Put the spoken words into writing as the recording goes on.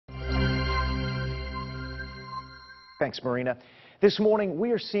Thanks, Marina. This morning, we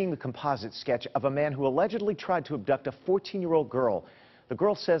are seeing the composite sketch of a man who allegedly tried to abduct a 14-year-old girl. The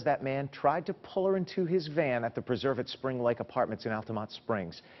girl says that man tried to pull her into his van at the Preserve at Spring Lake Apartments in Altamonte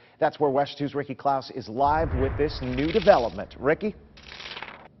Springs. That's where WESH 2's Ricky Klaus is live with this new development. Ricky?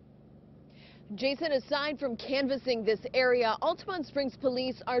 Jason, aside from canvassing this area, Altamonte Springs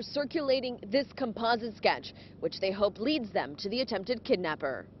police are circulating this composite sketch, which they hope leads them to the attempted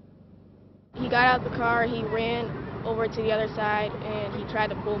kidnapper. He got out of the car, he ran over to the other side, and he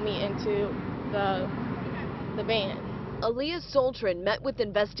tried to pull me into the van. Aaliyah Soltran met with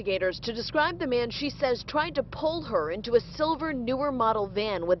investigators to describe the man she says tried to pull her into a silver newer model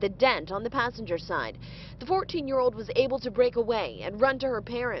van with a dent on the passenger side. The 14-year-old was able to break away and run to her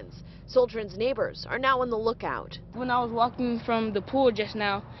parents. Soltran's neighbors are now on the lookout. When I was walking from the pool just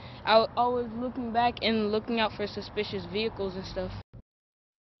now, I was looking back and looking out for suspicious vehicles and stuff.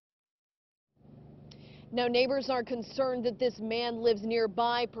 Now, neighbors are concerned that this man lives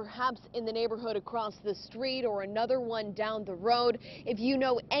nearby, perhaps in the neighborhood across the street or another one down the road. If you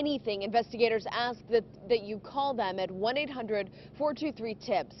know anything, investigators ask that you call them at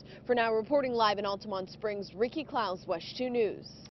 1-800-423-TIPS. For now, reporting live in Altamonte Springs, Ricky Klaus, WESH 2 News.